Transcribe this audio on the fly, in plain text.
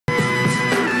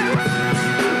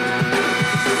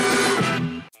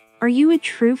Are you a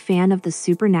true fan of the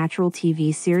Supernatural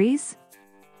TV series?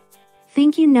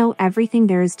 Think you know everything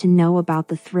there is to know about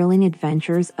the thrilling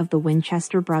adventures of the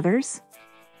Winchester brothers?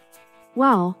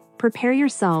 Well, prepare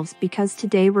yourselves because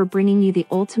today we're bringing you the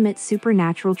ultimate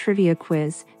supernatural trivia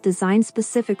quiz designed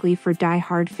specifically for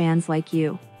die-hard fans like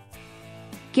you.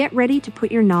 Get ready to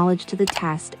put your knowledge to the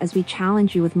test as we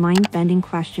challenge you with mind-bending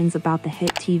questions about the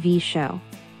hit TV show.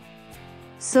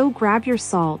 So grab your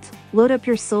salt, load up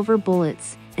your silver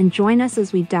bullets, and join us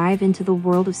as we dive into the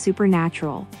world of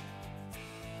Supernatural.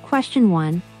 Question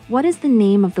 1. What is the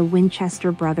name of the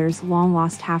Winchester brothers'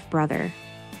 long-lost half-brother?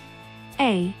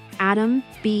 A. Adam,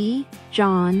 B.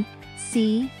 John,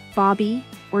 C. Bobby,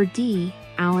 or D.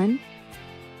 Alan?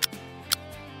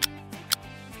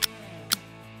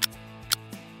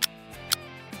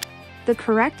 The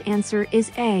correct answer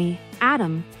is A.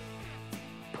 Adam.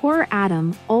 Poor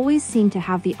Adam always seemed to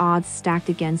have the odds stacked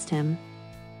against him.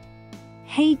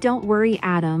 Hey, don't worry,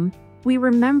 Adam. We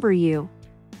remember you.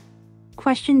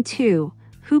 Question 2.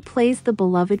 Who plays the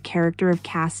beloved character of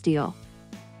Castiel?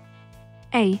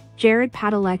 A. Jared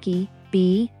Padalecki,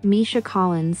 B. Misha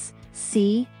Collins,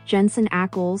 C. Jensen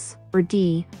Ackles, or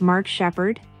D. Mark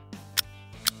Shepard?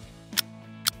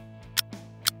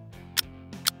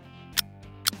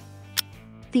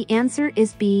 The answer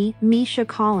is B. Misha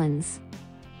Collins.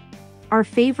 Our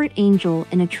favorite angel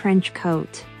in a trench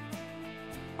coat.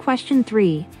 Question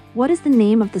 3. What is the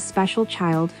name of the special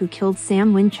child who killed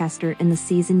Sam Winchester in the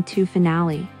Season 2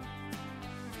 finale?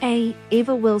 A.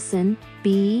 Ava Wilson,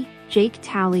 B. Jake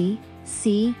Talley,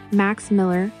 C. Max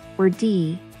Miller, or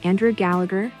D. Andrew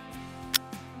Gallagher?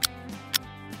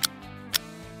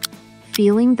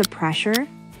 Feeling the pressure?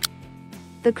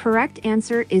 The correct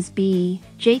answer is B.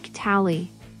 Jake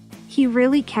Talley. He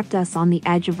really kept us on the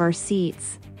edge of our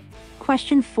seats.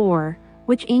 Question 4.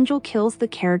 Which angel kills the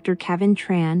character Kevin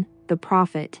Tran, the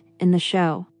prophet, in the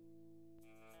show?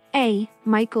 A.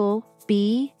 Michael,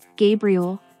 B.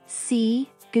 Gabriel, C.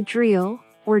 Gadriel,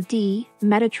 or D.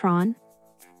 Metatron?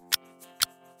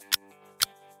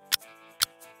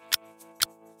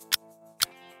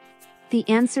 The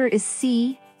answer is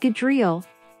C. Gadriel.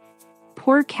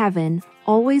 Poor Kevin,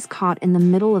 always caught in the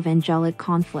middle of angelic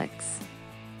conflicts.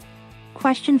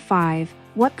 Question 5.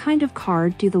 What kind of car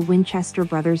do the Winchester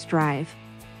brothers drive?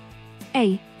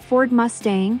 A. Ford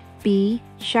Mustang, B.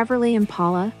 Chevrolet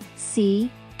Impala,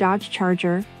 C. Dodge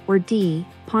Charger, or D.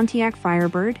 Pontiac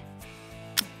Firebird?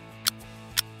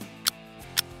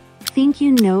 Think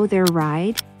you know their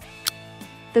ride?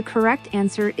 The correct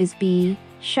answer is B.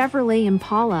 Chevrolet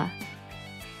Impala.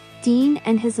 Dean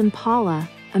and his Impala,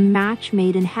 a match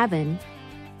made in heaven.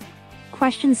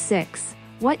 Question 6.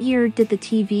 What year did the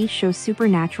TV show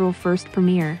Supernatural first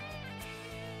premiere?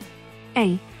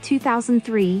 A.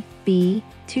 2003, B.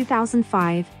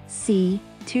 2005, C.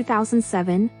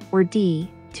 2007, or D.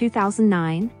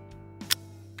 2009?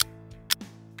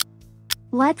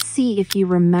 Let's see if you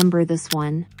remember this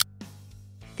one.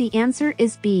 The answer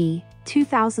is B.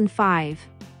 2005.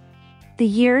 The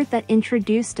year that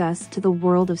introduced us to the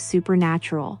world of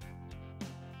Supernatural.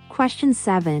 Question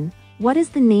 7. What is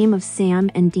the name of Sam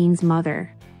and Dean's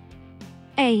mother?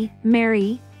 A.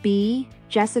 Mary, B.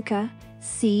 Jessica,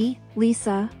 C.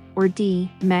 Lisa, or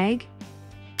D. Meg?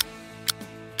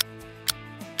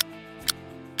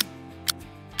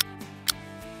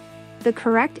 The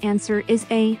correct answer is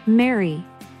A. Mary.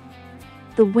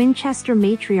 The Winchester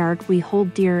matriarch we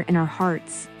hold dear in our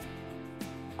hearts.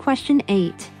 Question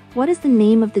 8. What is the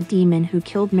name of the demon who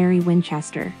killed Mary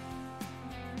Winchester?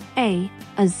 A.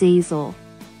 Azazel,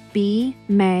 B.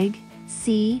 Meg,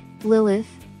 C. Lilith,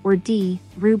 or D.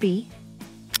 Ruby?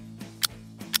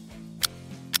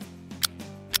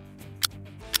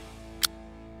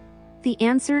 The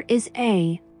answer is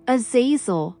A.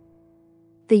 Azazel,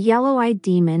 the yellow-eyed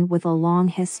demon with a long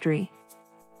history.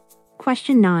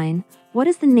 Question 9. What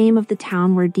is the name of the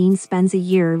town where Dean spends a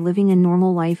year living a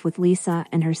normal life with Lisa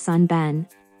and her son Ben?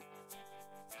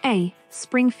 A.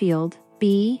 Springfield,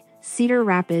 B. Cedar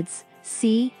Rapids,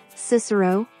 C.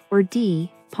 Cicero, or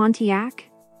D. Pontiac?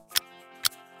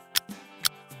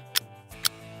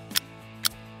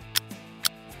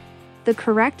 The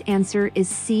correct answer is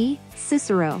C.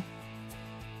 Cicero.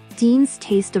 Dean's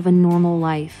taste of a normal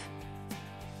life.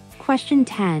 Question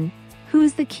 10. Who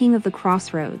is the king of the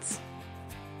crossroads?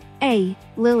 A.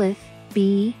 Lilith,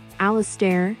 B.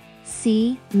 Alistair,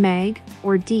 C. Meg,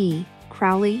 or D.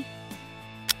 Crowley?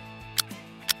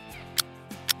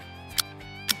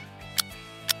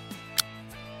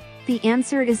 The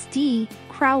answer is D.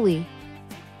 Crowley,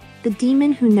 the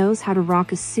demon who knows how to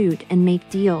rock a suit and make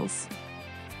deals.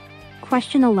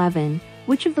 Question 11.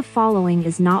 Which of the following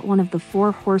is not one of the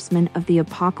four horsemen of the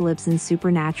apocalypse in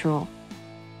Supernatural?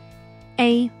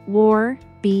 A. War,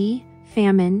 B.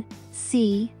 Famine,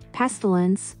 C.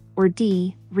 Pestilence, or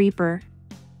D. Reaper?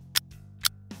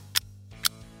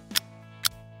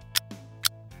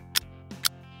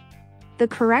 The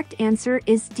correct answer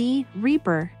is D.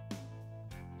 Reaper.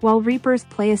 While Reapers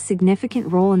play a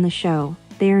significant role in the show,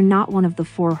 they are not one of the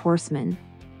four horsemen.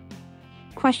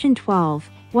 Question 12.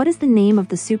 What is the name of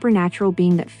the supernatural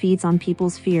being that feeds on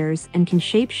people's fears and can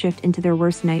shapeshift into their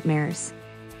worst nightmares?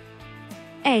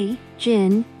 A.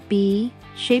 Jinn, B.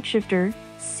 Shapeshifter,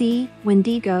 C.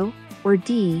 Wendigo, or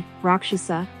D.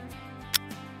 Rakshasa?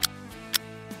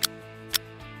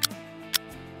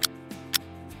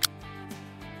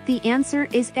 The answer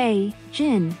is A.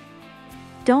 Jinn.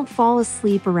 Don't fall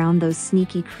asleep around those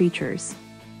sneaky creatures.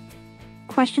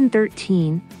 Question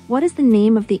 13. What is the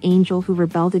name of the angel who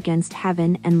rebelled against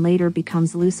heaven and later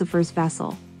becomes Lucifer's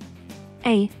vessel?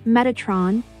 A.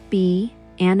 Metatron, B.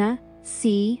 Anna,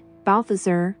 C.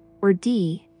 Balthazar, or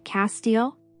D.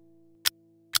 Castiel?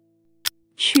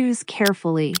 Choose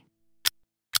carefully.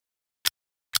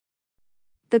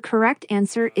 The correct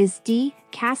answer is D.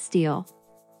 Castiel.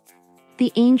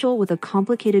 The angel with a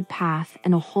complicated path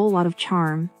and a whole lot of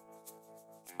charm.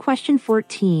 Question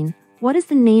 14. What is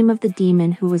the name of the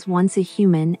demon who was once a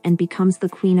human and becomes the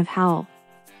queen of hell?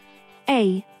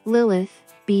 A. Lilith,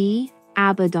 B.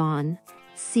 Abaddon,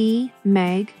 C.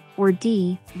 Meg, or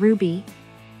D. Ruby?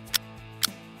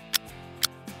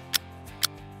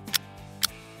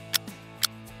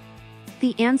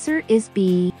 The answer is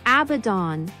B.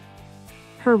 Abaddon.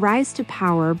 Her rise to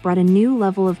power brought a new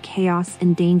level of chaos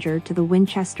and danger to the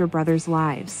Winchester brothers'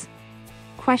 lives.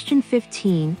 Question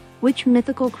 15. Which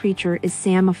mythical creature is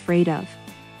Sam afraid of?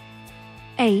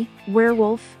 A.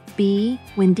 Werewolf, B.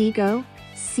 Wendigo,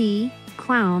 C.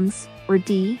 Clowns, or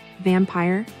D.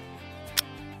 Vampire?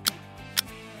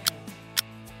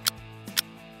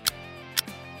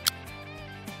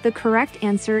 The correct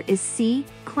answer is C.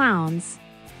 Clowns.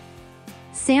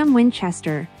 Sam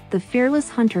Winchester, the fearless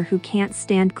hunter who can't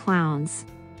stand clowns.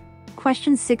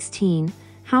 Question 16.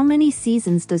 How many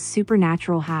seasons does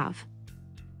Supernatural have?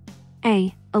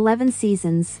 A. 11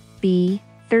 seasons, B.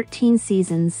 13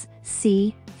 seasons,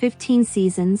 C. 15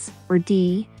 seasons, or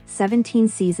D. 17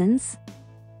 seasons?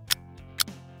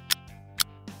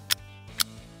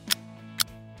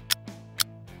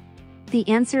 The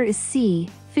answer is C.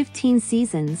 15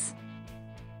 seasons.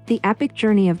 The epic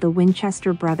journey of the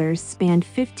Winchester brothers spanned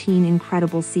 15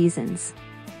 incredible seasons.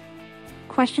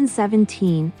 Question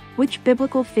 17. Which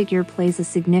biblical figure plays a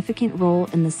significant role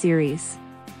in the series?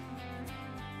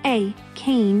 A.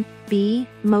 Cain, B.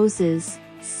 Moses,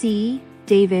 C.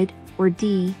 David, or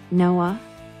D. Noah?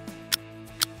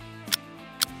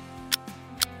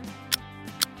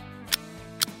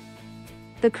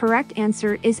 The correct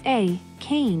answer is A.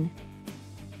 Cain,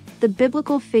 the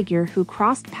biblical figure who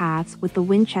crossed paths with the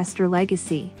Winchester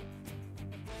legacy.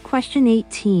 Question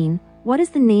 18. What is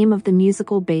the name of the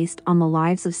musical based on the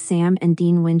lives of Sam and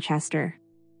Dean Winchester?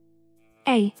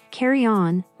 A. Carry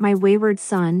On, My Wayward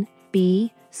Son,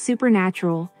 B.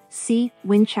 Supernatural, C.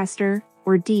 Winchester,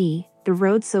 or D. The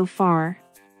Road So Far?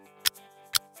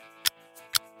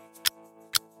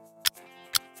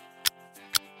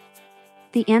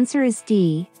 The answer is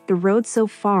D. The Road So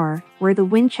Far, where the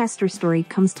Winchester story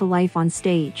comes to life on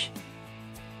stage.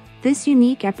 This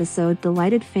unique episode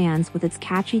delighted fans with its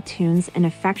catchy tunes and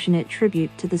affectionate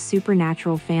tribute to the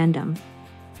Supernatural fandom.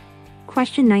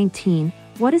 Question 19.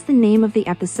 What is the name of the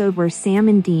episode where Sam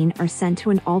and Dean are sent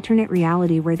to an alternate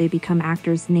reality where they become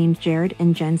actors named Jared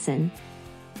and Jensen?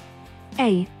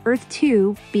 A. Earth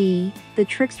 2, B. The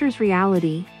Trickster's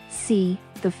Reality, C.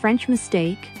 The French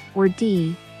Mistake, or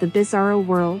D. The Bizarro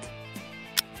World?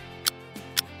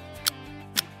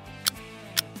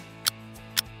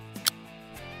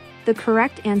 The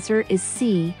correct answer is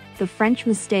C. The French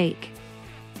Mistake.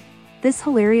 This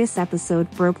hilarious episode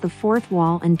broke the fourth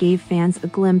wall and gave fans a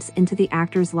glimpse into the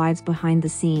actors' lives behind the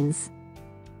scenes.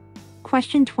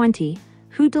 Question 20.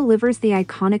 Who delivers the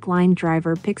iconic line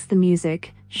 "Driver picks the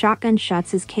music, shotgun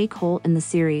shuts his cake hole" in the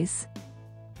series?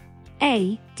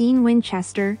 A. Dean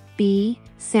Winchester, B.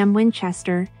 Sam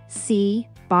Winchester, C.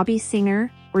 Bobby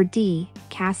Singer, or D.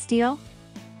 Castiel?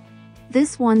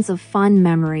 This one's a fun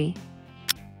memory.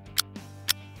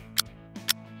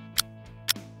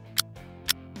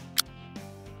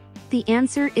 The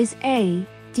answer is A.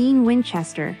 Dean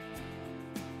Winchester.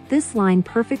 This line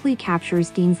perfectly captures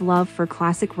Dean's love for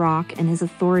classic rock and his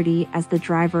authority as the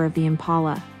driver of the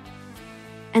Impala.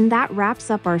 And that wraps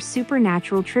up our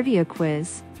Supernatural trivia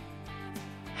quiz.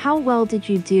 How well did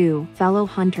you do, fellow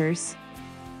hunters?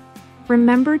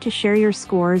 Remember to share your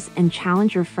scores and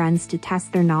challenge your friends to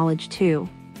test their knowledge too.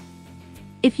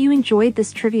 If you enjoyed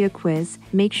this trivia quiz,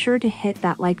 make sure to hit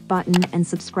that like button and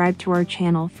subscribe to our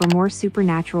channel for more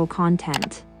supernatural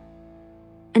content.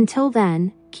 Until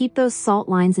then, keep those salt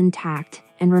lines intact,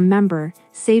 and remember,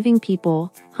 saving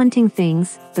people, hunting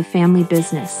things, the family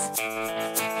business.